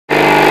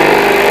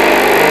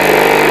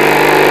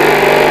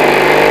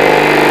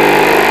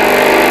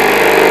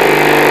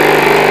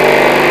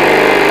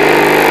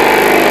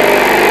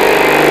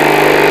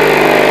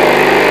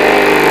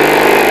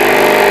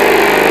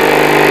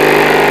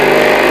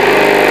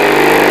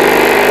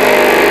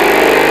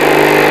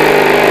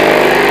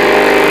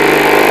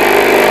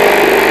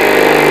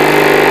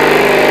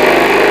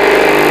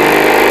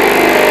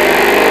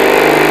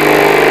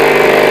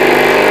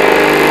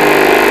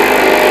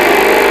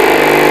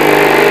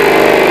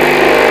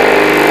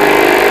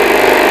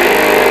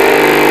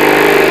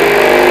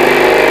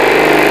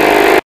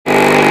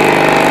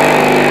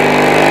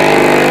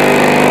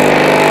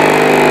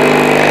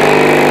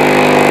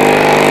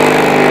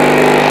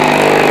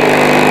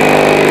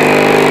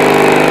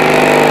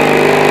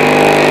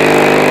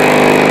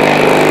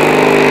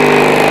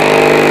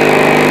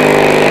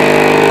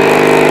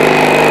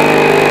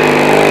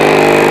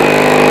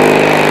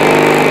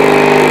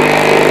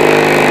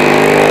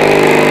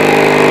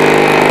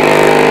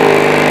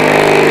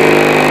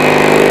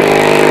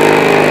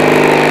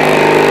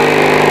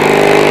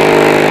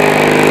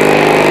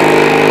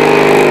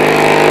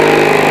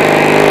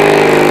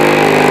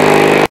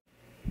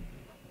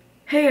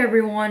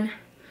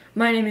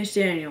My name is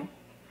Daniel.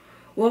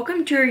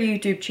 Welcome to our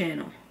YouTube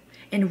channel,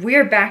 and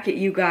we're back at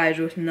you guys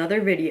with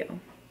another video.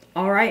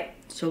 Alright,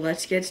 so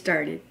let's get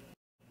started.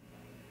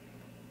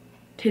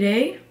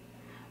 Today,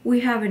 we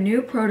have a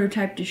new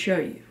prototype to show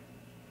you.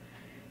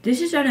 This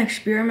is an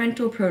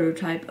experimental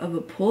prototype of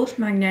a pulsed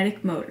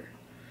magnetic motor.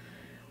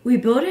 We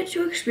built it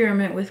to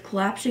experiment with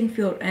collapsing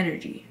field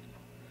energy.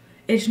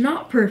 It's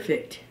not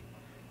perfect.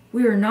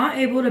 We were not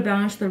able to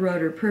balance the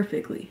rotor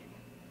perfectly.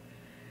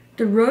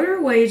 The rotor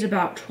weighs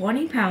about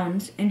 20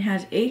 pounds and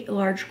has 8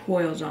 large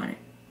coils on it.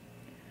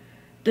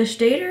 The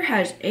stator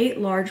has 8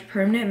 large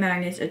permanent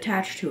magnets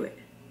attached to it.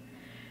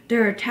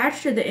 They're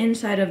attached to the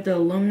inside of the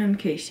aluminum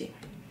casing.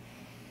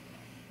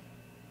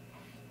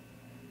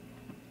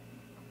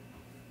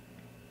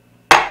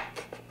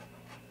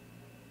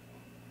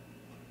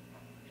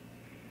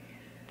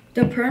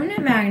 The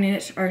permanent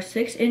magnets are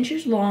 6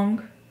 inches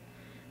long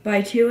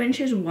by 2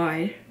 inches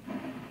wide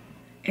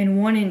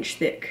and 1 inch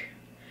thick.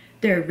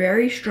 They're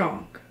very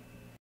strong.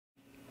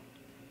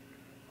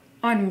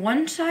 On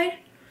one side,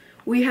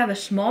 we have a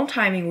small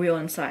timing wheel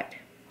inside.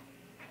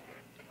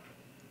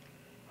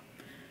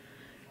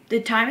 The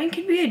timing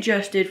can be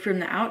adjusted from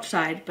the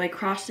outside by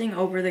crossing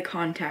over the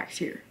contacts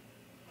here.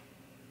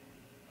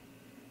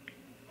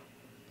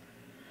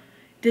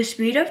 The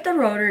speed of the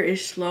rotor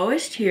is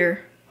slowest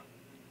here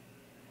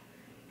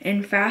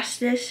and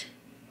fastest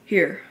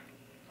here.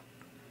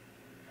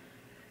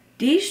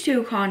 These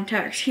two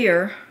contacts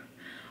here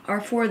are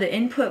for the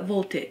input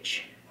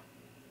voltage.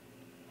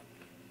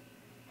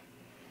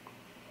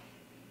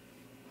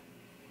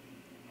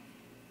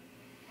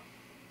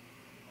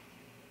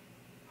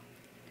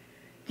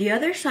 The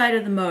other side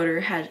of the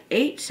motor has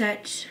 8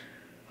 sets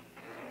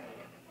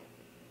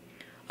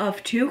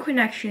of 2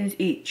 connections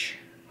each.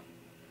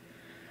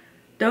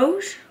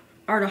 Those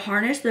are to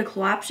harness the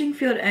collapsing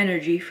field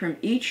energy from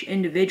each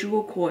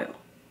individual coil.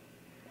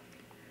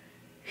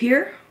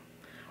 Here,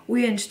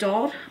 we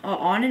installed an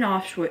on and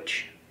off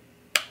switch.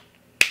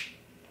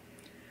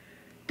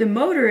 The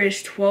motor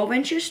is 12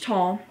 inches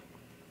tall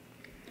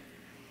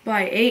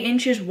by 8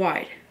 inches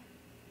wide,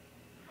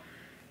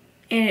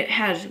 and it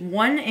has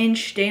 1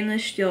 inch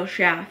stainless steel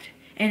shaft,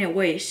 and it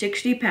weighs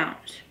 60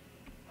 pounds.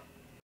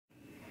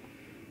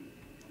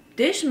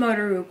 This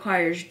motor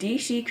requires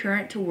DC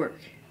current to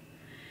work.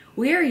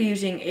 We are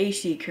using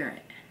AC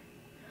current.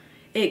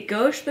 It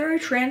goes through a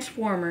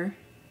transformer,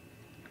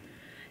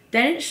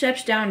 then it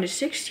steps down to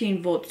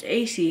 16 volts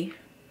AC,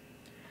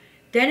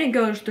 then it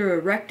goes through a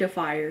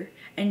rectifier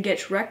and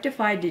gets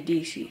rectified to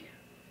DC.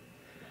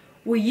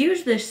 We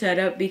use this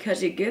setup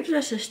because it gives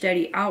us a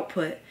steady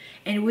output,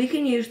 and we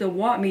can use the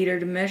watt meter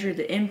to measure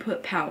the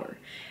input power.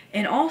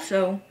 And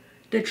also,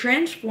 the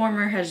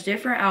transformer has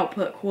different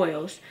output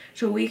coils,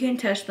 so we can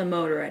test the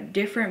motor at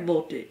different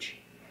voltage.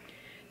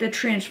 The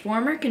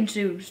transformer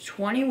consumes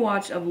 20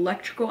 watts of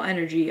electrical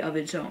energy of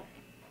its own.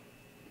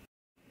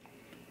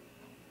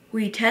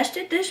 We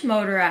tested this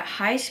motor at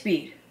high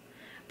speed,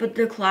 but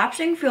the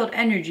collapsing field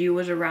energy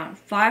was around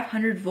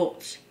 500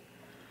 volts.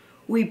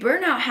 We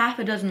burned out half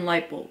a dozen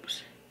light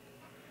bulbs.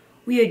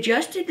 We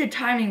adjusted the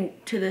timing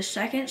to the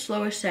second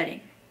slowest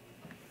setting.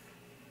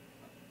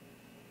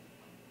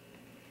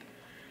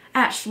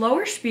 At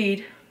slower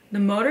speed, the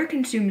motor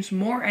consumes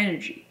more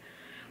energy,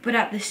 but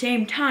at the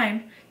same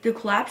time, the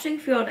collapsing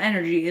field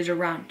energy is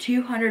around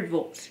 200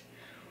 volts.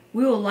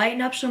 We will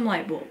lighten up some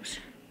light bulbs.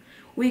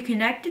 We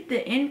connected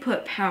the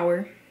input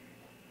power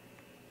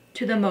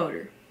to the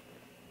motor.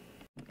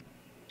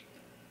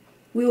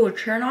 We will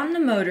turn on the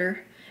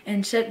motor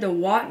and set the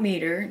watt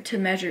meter to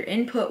measure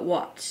input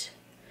watts.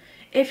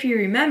 If you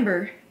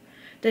remember,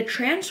 the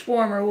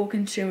transformer will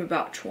consume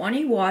about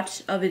 20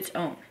 watts of its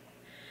own.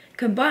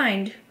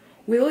 Combined,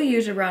 we will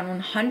use around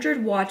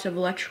 100 watts of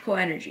electrical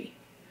energy.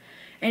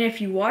 And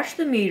if you watch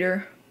the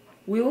meter,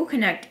 we will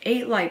connect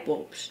 8 light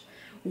bulbs,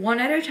 one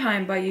at a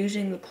time, by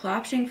using the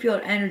collapsing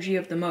field energy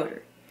of the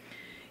motor.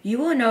 You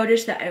will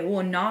notice that it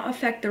will not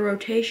affect the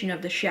rotation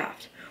of the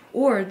shaft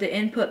or the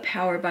input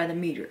power by the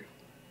meter.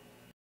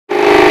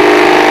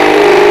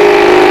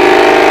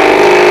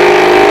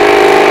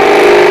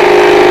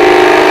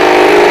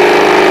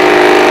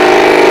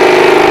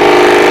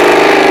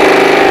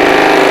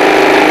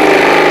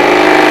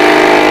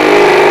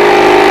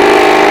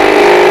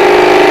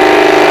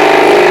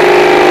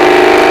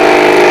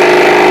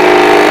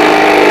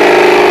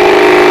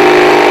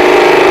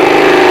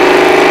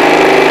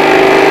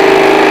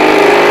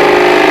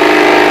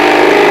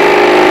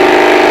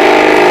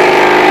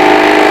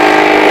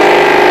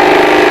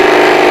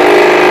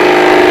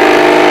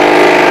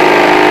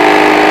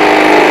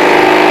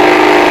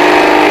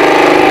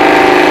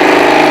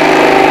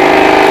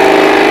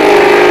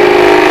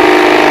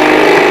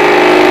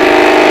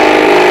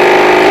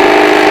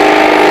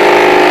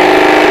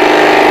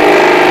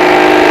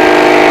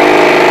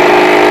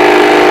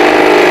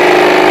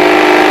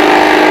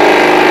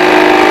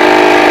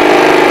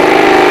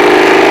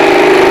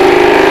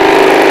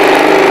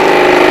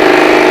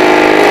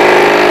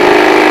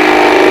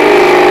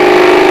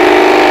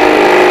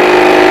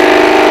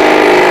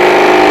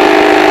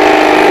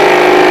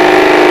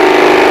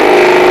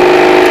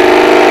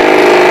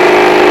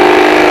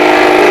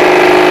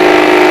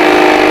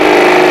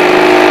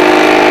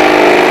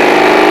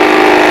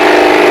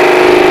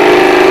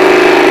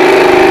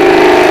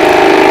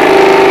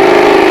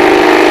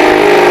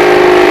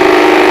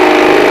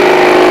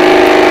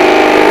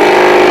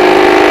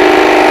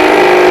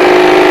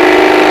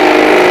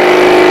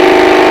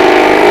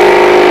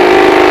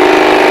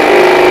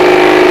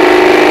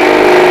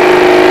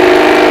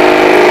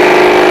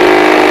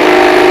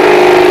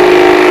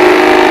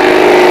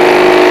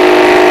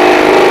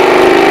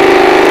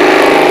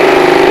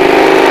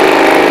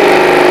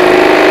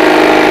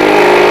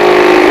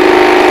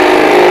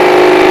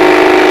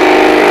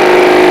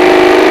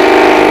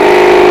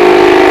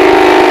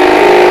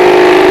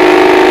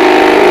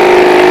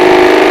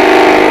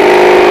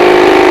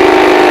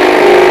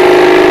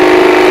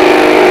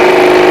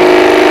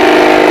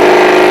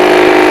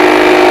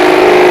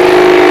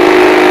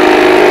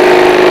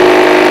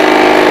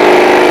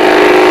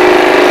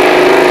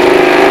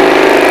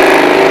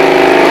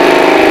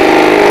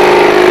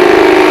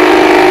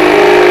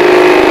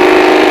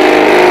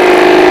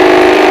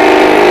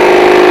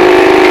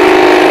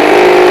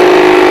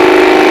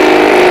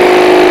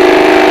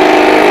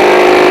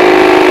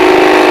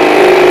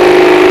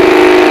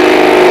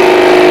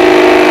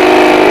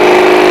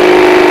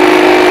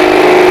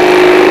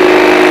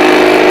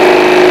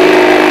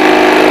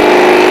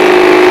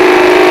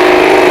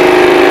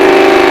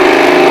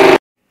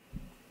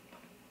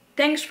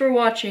 Thanks for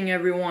watching,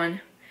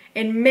 everyone,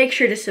 and make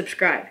sure to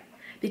subscribe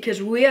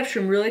because we have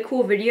some really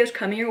cool videos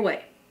coming your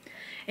way.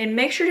 And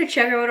make sure to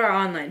check out our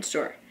online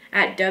store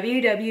at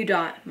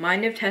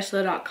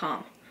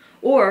www.mindoftesla.com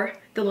or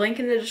the link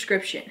in the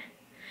description.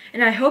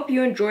 And I hope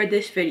you enjoyed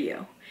this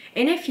video.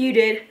 And if you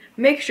did,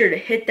 make sure to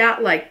hit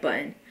that like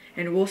button,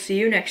 and we'll see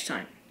you next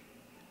time.